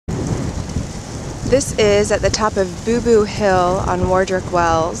This is at the top of Booboo Hill on Warderick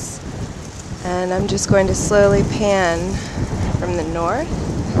Wells, and I'm just going to slowly pan from the north.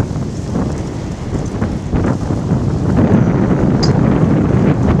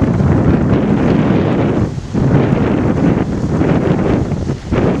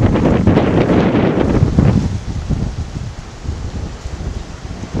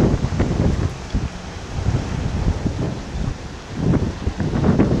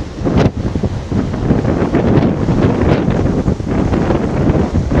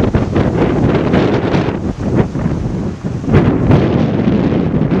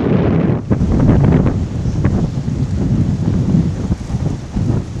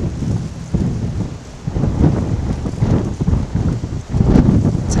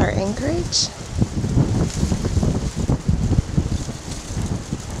 Our anchorage.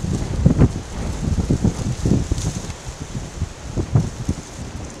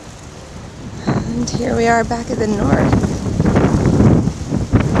 And here we are back at the north.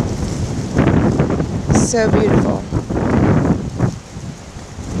 So beautiful.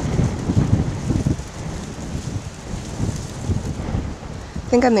 I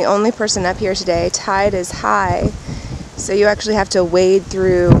think I'm the only person up here today. Tide is high, so you actually have to wade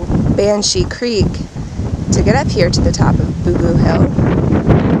through Banshee Creek to get up here to the top of Booboo Hill.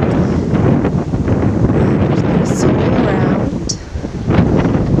 There's no soul around.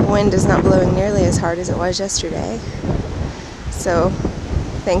 The wind is not blowing nearly as hard as it was yesterday. So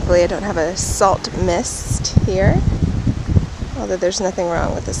thankfully I don't have a salt mist here, although there's nothing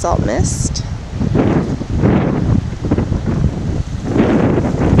wrong with the salt mist.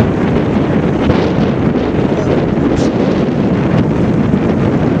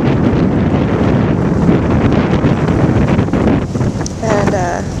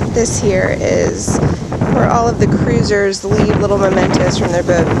 This here is where all of the cruisers leave little mementos from their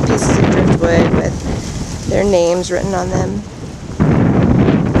boat, pieces of driftwood with their names written on them.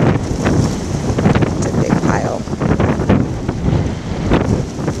 It's a big pile.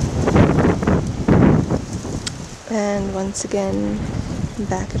 And once again,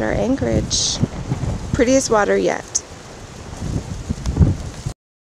 back at our anchorage. Prettiest water yet.